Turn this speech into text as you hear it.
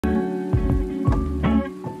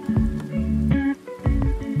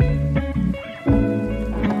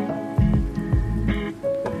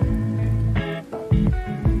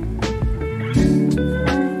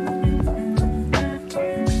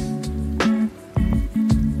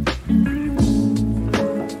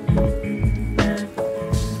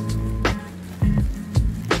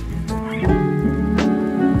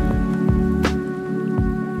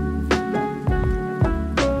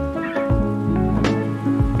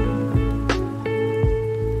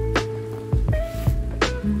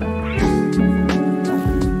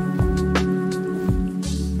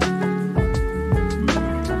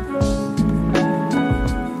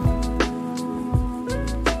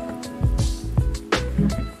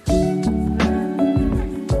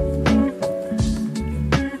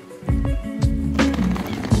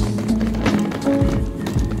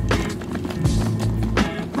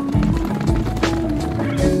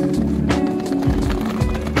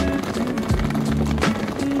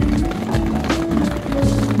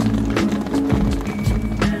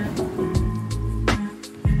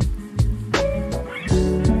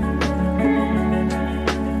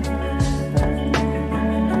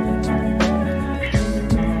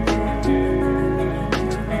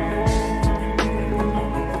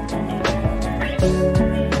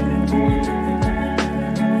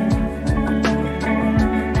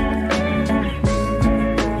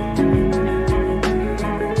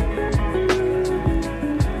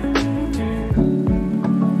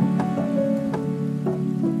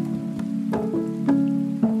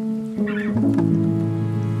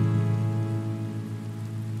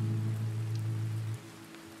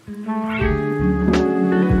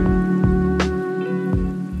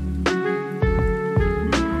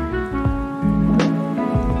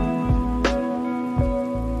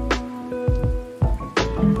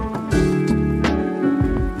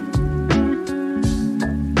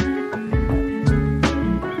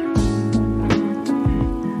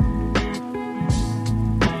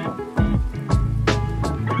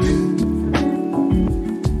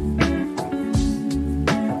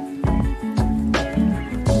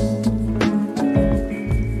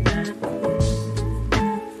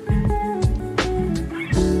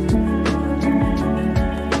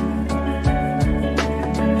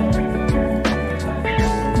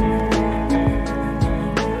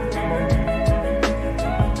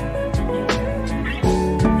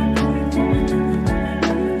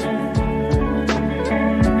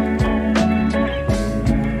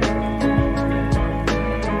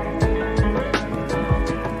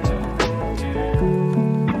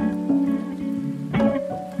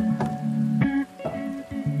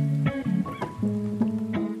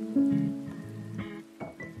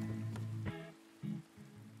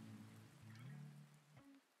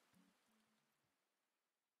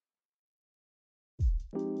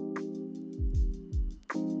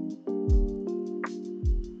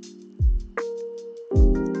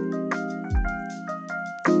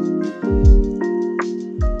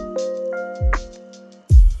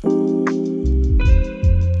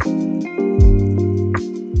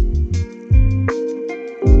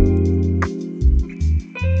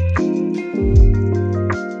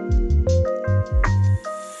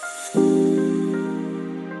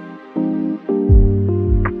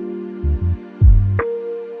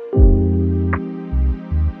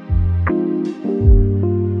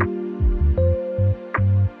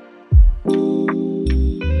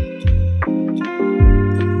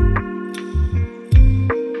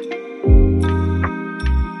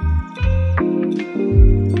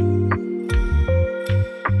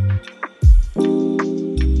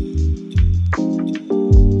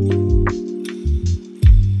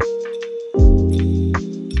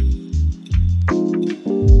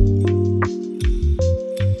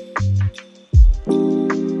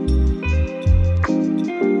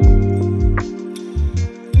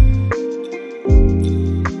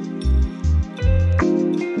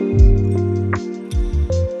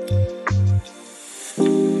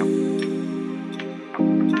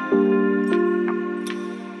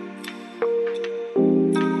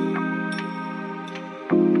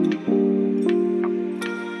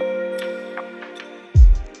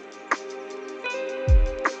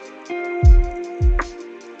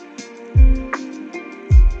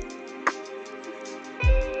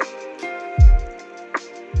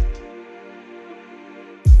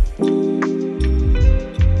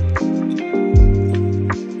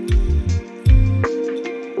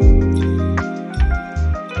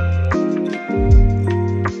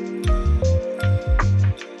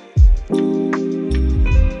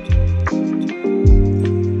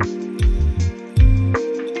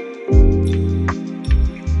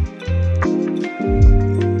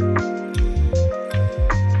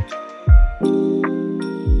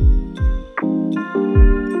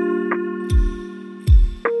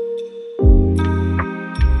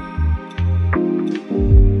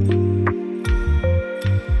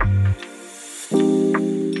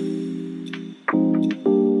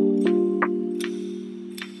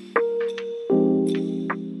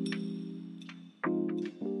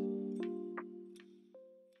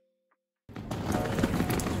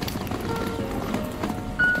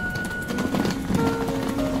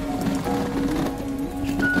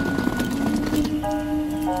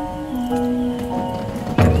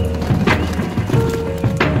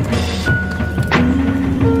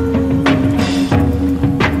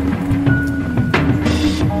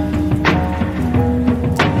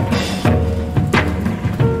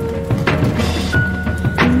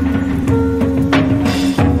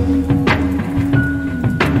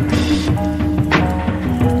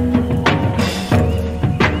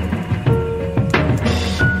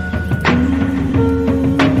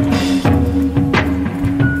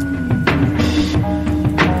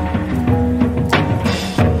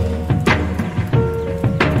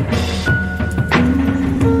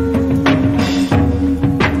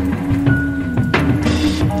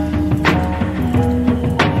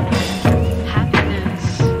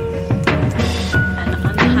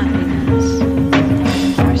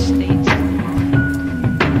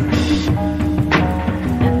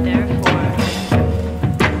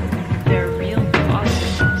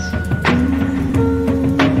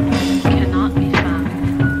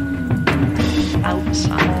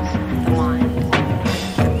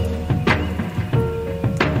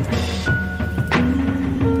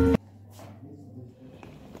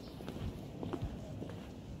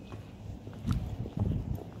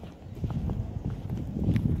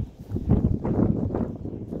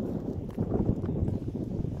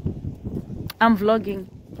I'm vlogging.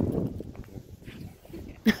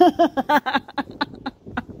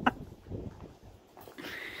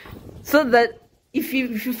 So that if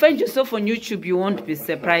you find yourself on YouTube, you won't be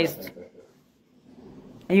surprised.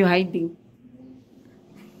 Are you hiding?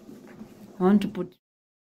 I want to put...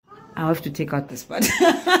 I have to take out this part.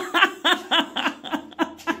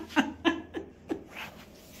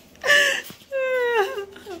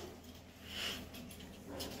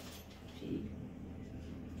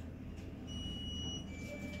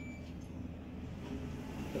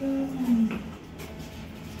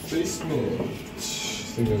 Basement.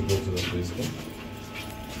 Fingers go to the basement.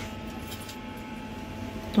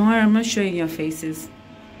 Don't worry, I'm not showing your faces.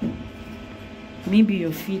 Maybe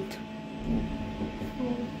your feet.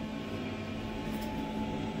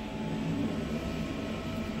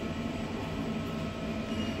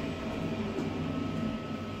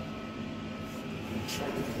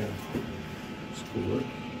 Schoolwork.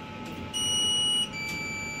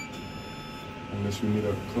 Unless we need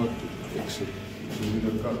a cut to fix it. We need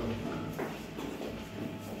a cut.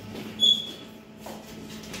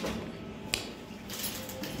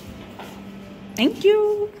 Thank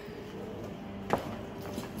you.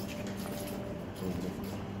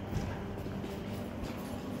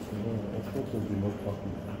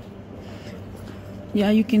 Yeah,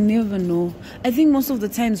 you can never know. I think most of the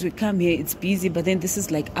times we come here, it's busy, but then this is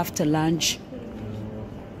like after lunch,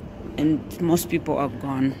 and most people are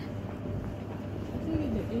gone.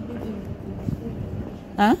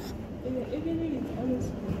 Huh?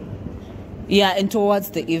 Yeah, and towards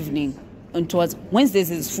the evening, and towards Wednesdays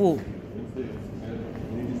is full.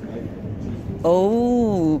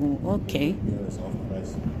 Oh, okay.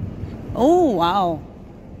 Oh, wow.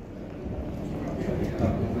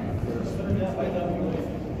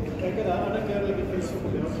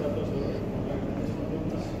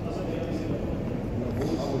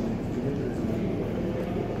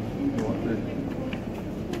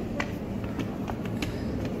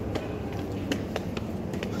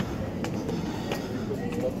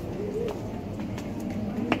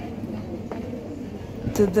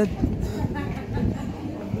 To the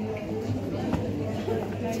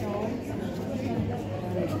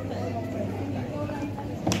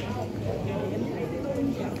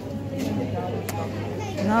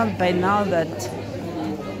now by now that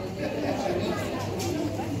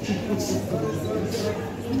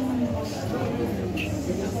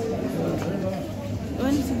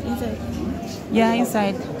inside. Yeah,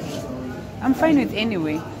 inside. I'm fine with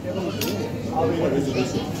anyway. I'll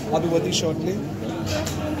be with you shortly.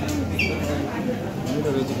 Need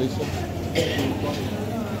a reservation.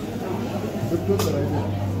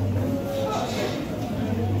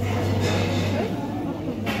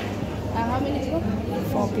 How many people?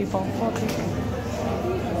 4 people. 4 people.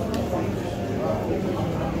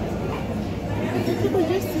 People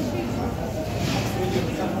just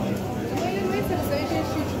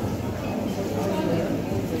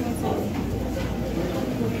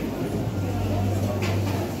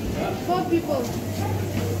four people.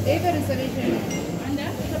 They have a reservation.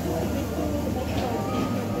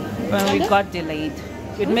 When we got delayed,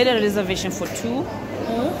 we'd made a reservation for 2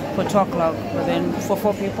 for 2 o'clock, but then for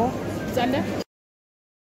 4 people. It's under?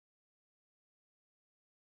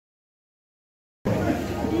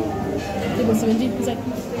 Table 17 inside.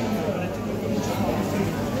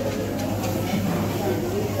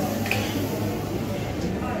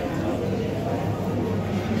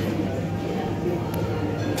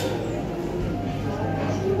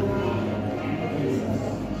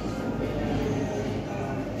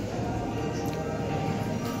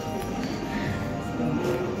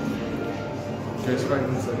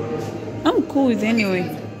 I'm cool with anyway.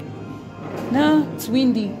 No, it's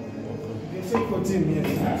windy. It's 14 here.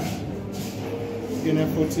 You can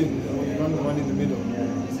have 14. You run the one in the middle.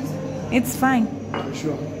 It's fine. For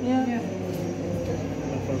sure. Yeah.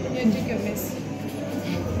 Yeah, take your mess.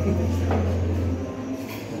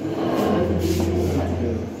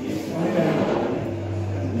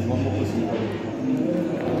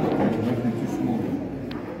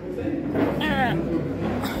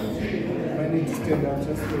 I need to stand up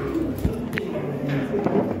just to...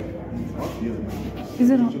 Is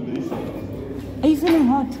it hot? Are you feeling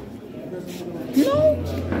hot? No.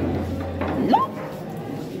 No.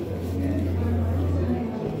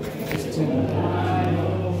 So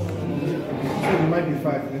it might be 5,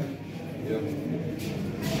 eh?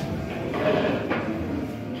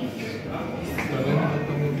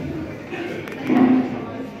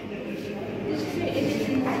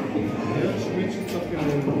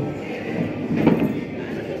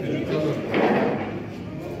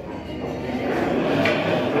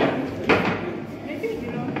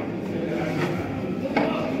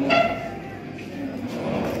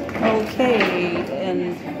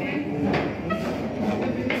 and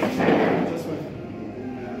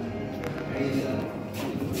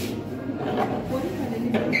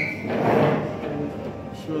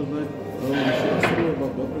She was like, she asked me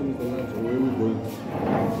about what time is the lunch or where we going.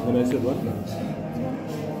 And I said, what lunch?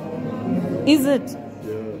 is it? Yeah.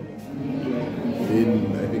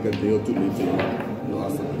 Then I think a day or two later, you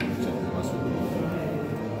asked her to reach out.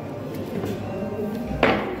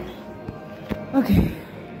 Okay.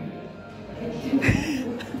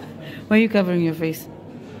 Why are you covering your face?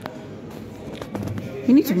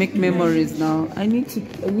 You need to make memories now. I need to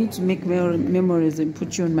make memories and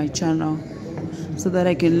put you on my channel so that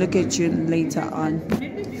I can look at you later on.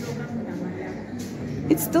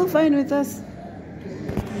 It's still fine with us.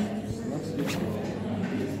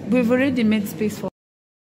 We've already made space for.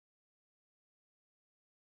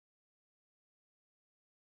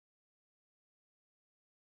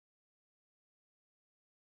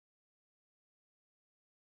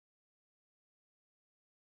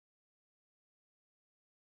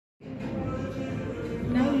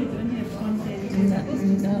 Now you don't have content.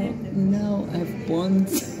 Now I've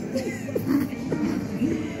bonds.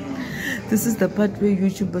 This is the part where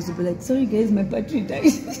YouTubers will be like, sorry guys, my battery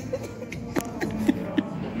died.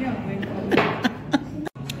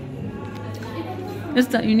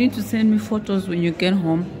 Esther, you need to send me photos when you get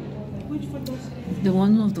home. Which photos? The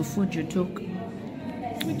one of the food you took.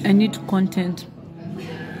 I need content.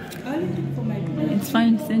 I only took for my plate. It's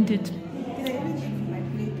fine, send it. Did I even take for my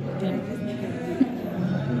plate?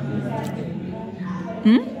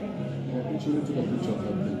 She took a picture of her.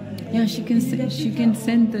 Yeah, she can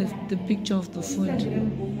send the picture of the food.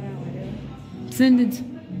 Send it.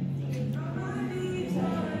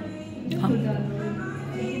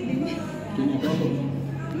 Can you download?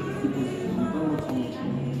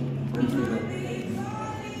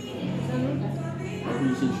 How do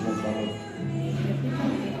you say she wants download?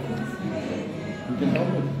 You can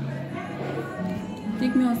download.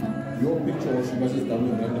 Take me also. Your picture or she must just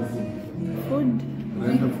download random food. Food.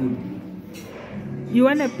 Random food. You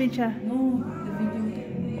want a picture? No, the video.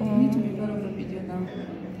 You need to be part of the video now.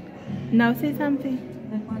 Now say something.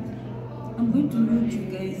 Like what? I'm going to mute you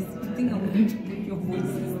guys. You think I'm going to put your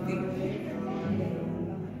voices there?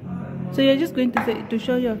 So you're just going to say to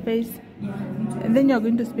show your face, Yeah. and then you're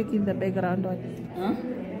going to speak in the background. Or Huh?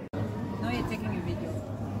 Now you're taking a video.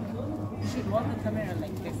 You should hold the camera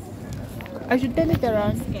like this. I should turn it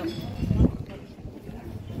around.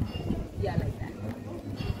 Yeah, like that.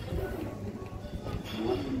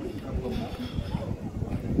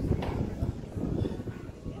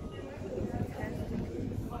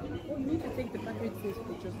 Oh, you need to take the portrait face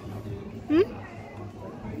pictures.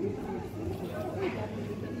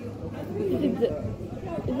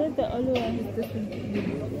 Is that the only one? This one.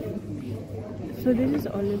 So this is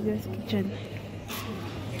Olivia's kitchen.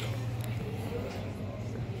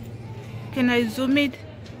 Can I zoom it?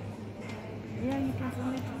 Yeah, you can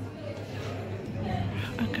zoom it.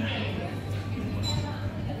 Okay.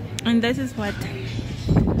 And this is what?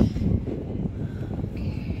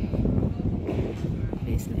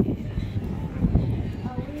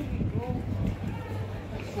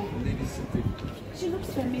 She looks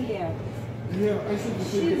familiar. Yeah, I said the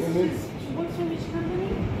same thing. She works for which company?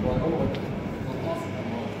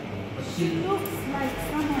 She looks like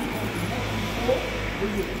someone.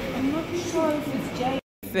 I'm not sure if it's Jay.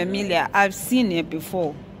 Familiar. I've seen her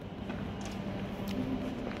before.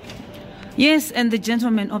 Yes, and the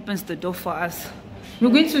gentleman opens the door for us.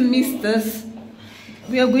 We're going to miss this.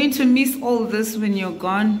 We are going to miss all this when you're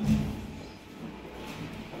gone.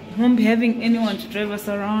 Won't be having anyone to drive us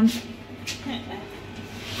around.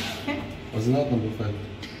 Was it not number 5?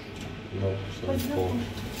 No, sorry, 4.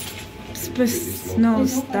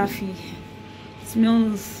 Smells stuffy.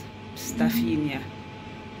 Smells stuffy in here.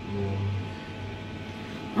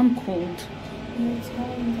 I'm cold. It's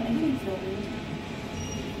cold. I think so.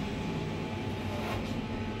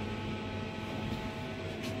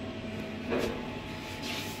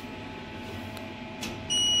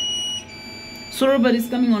 Sorobad is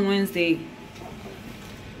coming on Wednesday.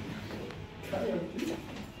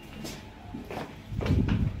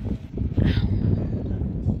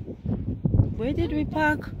 Where did we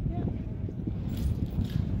park?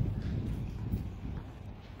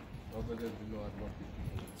 Over there below at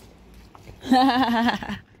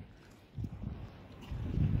 150.